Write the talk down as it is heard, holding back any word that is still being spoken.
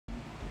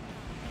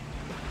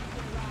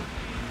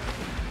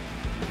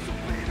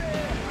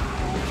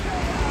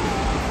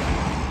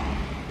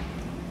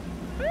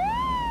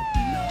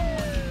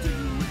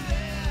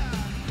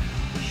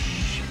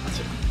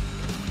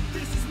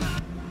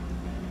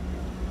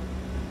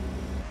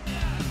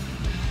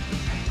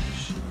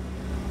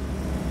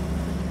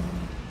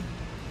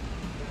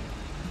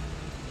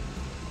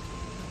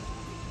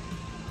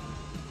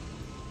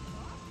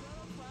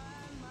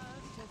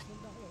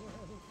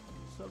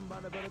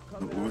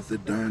The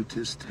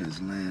orthodontist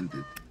has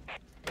landed.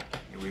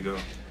 Here we go.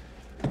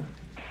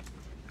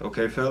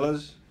 Okay,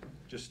 fellas,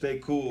 just stay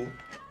cool.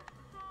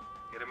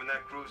 Get him in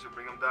that cruiser,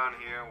 bring him down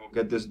here. We'll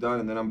get this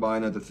done, and then I'm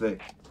buying at the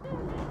thick.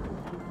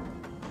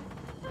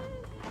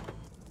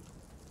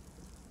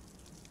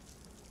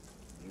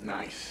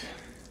 Nice.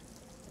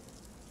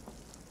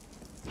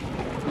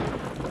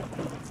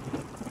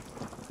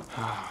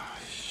 Oh,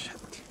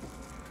 shit.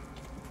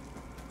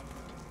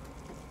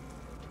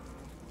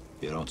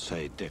 You don't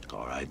say dick,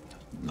 all right?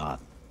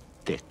 Not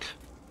dick.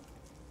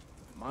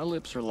 My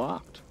lips are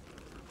locked.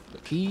 The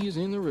key is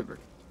in the river.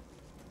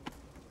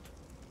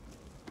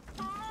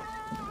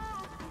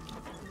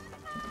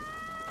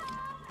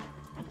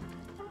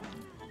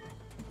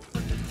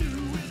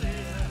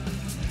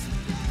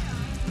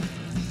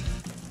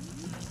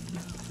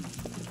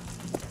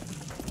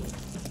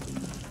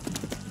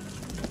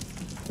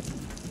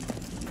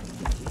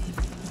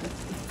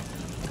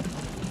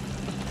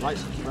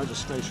 License and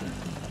registration.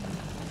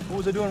 What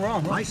was I doing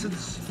wrong, huh?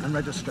 License and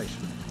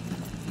registration.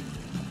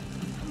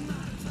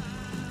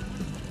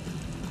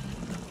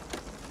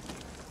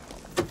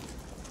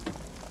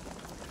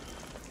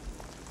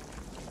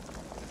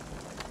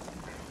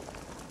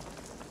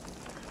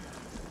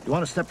 You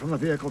want to step from the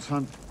vehicle,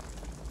 son?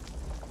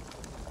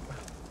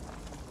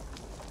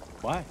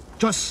 Why?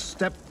 Just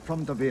step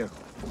from the vehicle.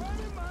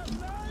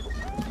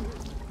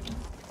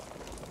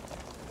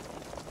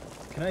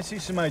 Can I see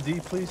some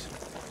ID, please?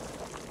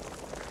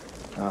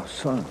 Ah,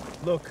 son.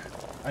 Look,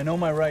 I know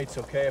my rights,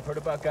 okay? I've heard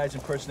about guys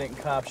impersonating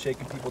cops,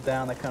 shaking people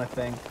down, that kind of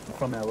thing. I'm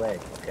from LA,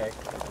 okay?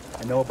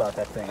 I know about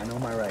that thing. I know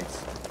my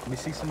rights. Let me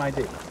see some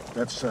ID.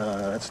 That's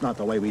not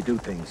the way we do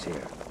things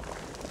here.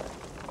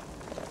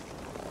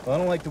 Well, I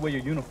don't like the way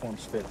your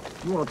uniforms fit.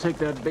 You want to take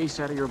that bass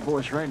out of your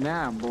voice right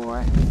now,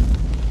 boy.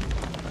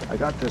 I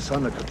got this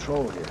under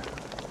control here.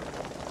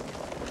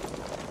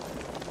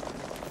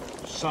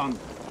 Son,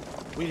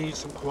 we need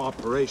some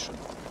cooperation.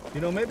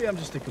 You know, maybe I'm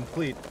just a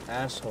complete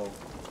asshole,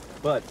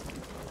 but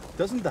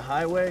doesn't the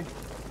highway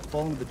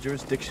fall under the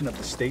jurisdiction of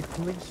the state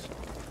police?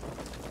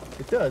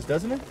 It does,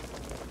 doesn't it?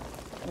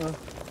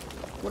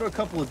 What are a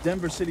couple of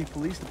Denver City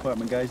Police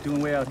Department guys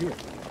doing way out here?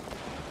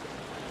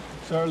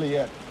 It's early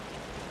yet.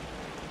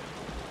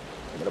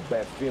 I got a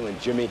bad feeling,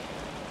 Jimmy.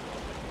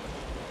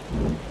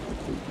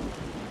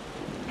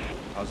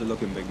 How's it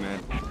looking, big man?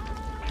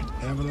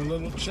 Having a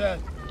little chat.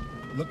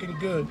 Looking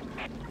good.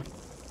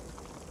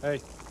 Hey,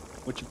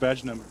 what's your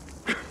badge number?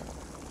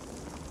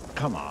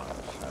 Come on,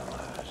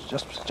 fellas.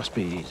 Just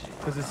be easy.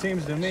 Because it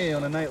seems to me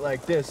on a night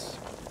like this,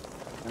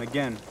 and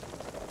again,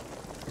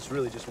 it's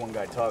really just one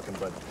guy talking,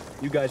 but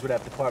you guys would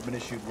have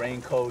department-issued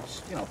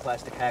raincoats, you know,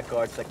 plastic hat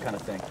guards, that kind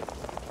of thing.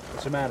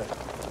 What's the matter?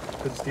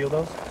 Couldn't steal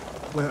those?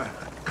 We're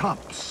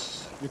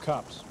cops. You're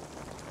cops.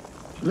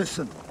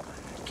 Listen,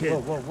 kid.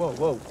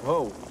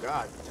 Whoa.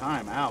 God,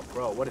 time out,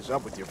 bro. What is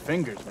up with your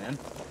fingers, man?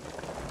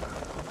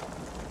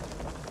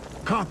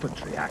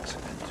 Carpentry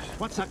accident.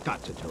 What's that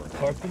got to do with it?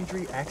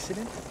 Carpentry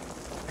accident?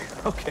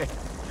 Okay.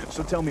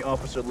 So tell me,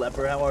 Officer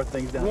Leper, how are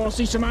things down You there? want to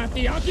see some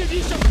ID? I'll give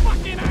you some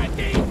fucking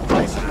ID!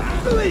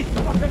 Billy!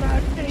 Fucking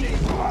ID!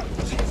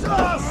 Jesus!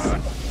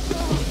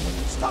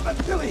 Stop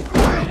it, Billy!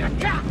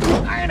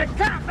 I ain't a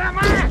cop, am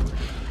I?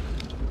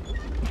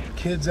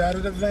 Kids out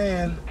of the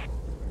van.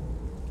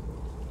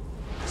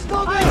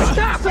 Stop it!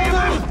 Stop him!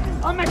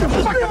 I'll make a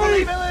fucking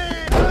believe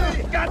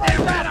Billy!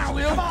 Goddamn right I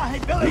will! Come on, hey,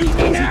 Billy! Leave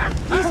me now!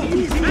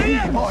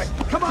 Easy, boy!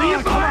 Come on, See you,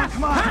 come on, boy.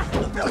 come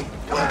on! Billy,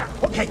 come on!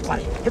 Okay,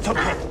 buddy, it's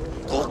okay.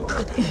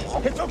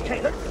 It's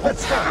okay,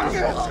 let's go!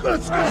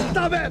 Let's go,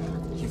 stop it!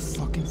 You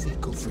fucking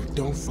vehicle freak.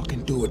 Don't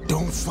fucking do it.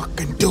 Don't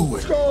fucking do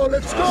it.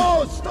 Let's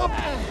go! Stop!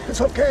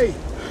 It's okay.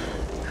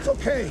 It's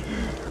okay.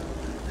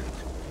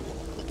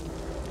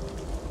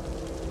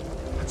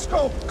 Let's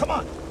go, come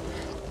on!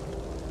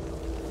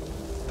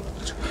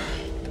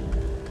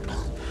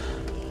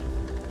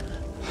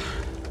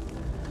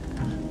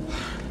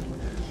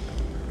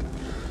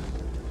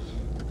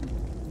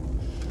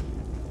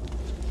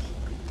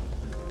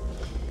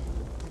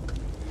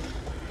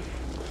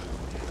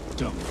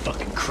 Dumb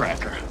fucking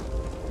cracker.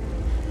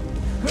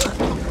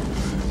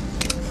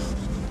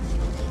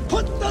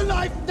 Put the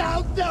knife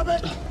down, damn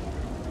it!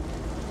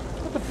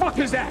 What the fuck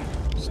is that?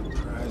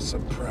 Surprise,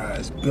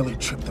 surprise. Billy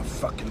tripped the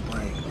fucking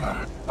brain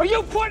bar. Are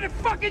you pointing a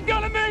fucking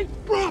gun at me?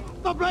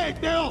 Drop the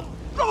blade, Bill!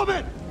 Drop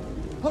it!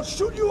 I'll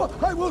shoot you!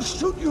 I will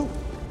shoot you!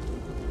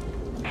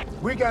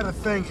 We got a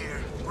thing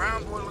here.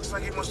 Brown boy looks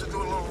like he wants to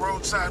do a little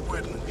roadside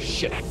wedding.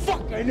 Shit,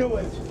 fuck, I knew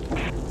it.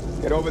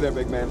 Get over there,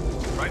 big man.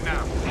 Right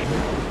now.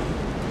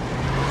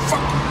 Fuck!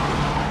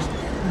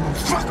 I don't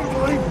fucking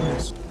believe in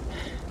this.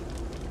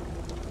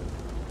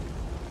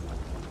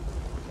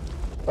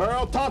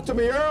 Earl, talk to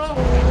me, Earl!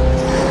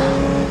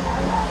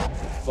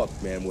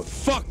 Fuck, man, we're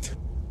fucked!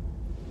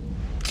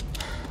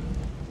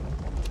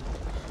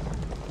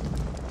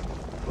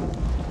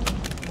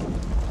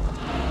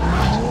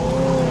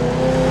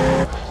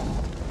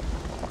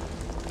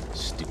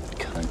 Stupid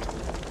cunt.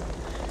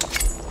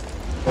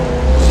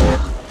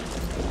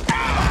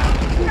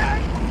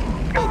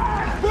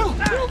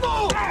 Bill, no!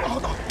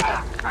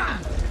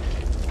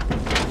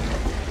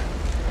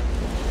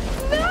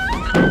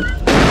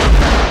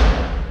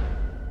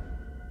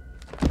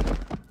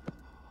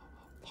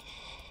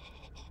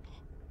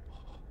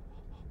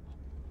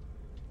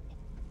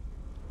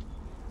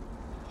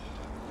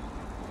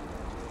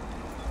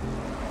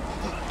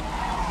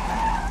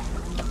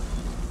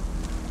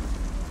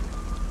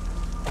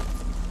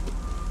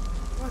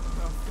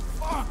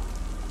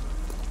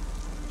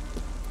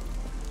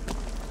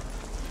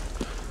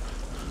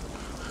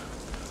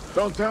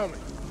 Don't tell me.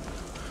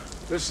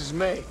 This is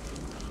me.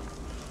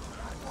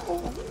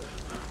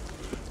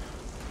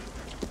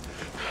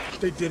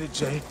 They did it,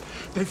 Jay.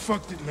 They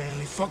fucked it, man.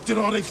 They fucked it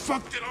all. They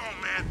fucked it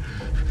all, man.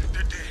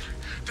 They're dead.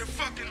 They're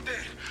fucking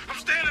dead. I'm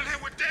standing here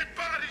with dead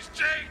bodies,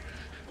 Jay.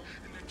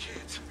 And the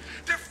kids.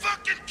 They're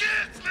fucking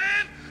kids,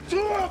 man. 2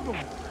 of them.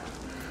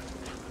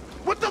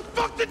 What the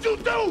fuck did you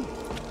do?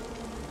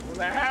 Well,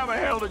 now how the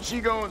hell did she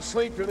go and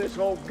sleep through this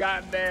whole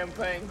goddamn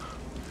thing?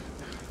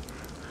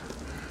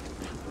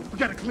 We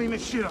gotta clean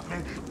this shit up,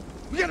 man.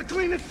 We gotta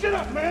clean this shit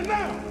up, man,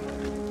 now.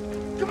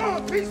 Come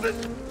on,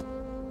 pieces.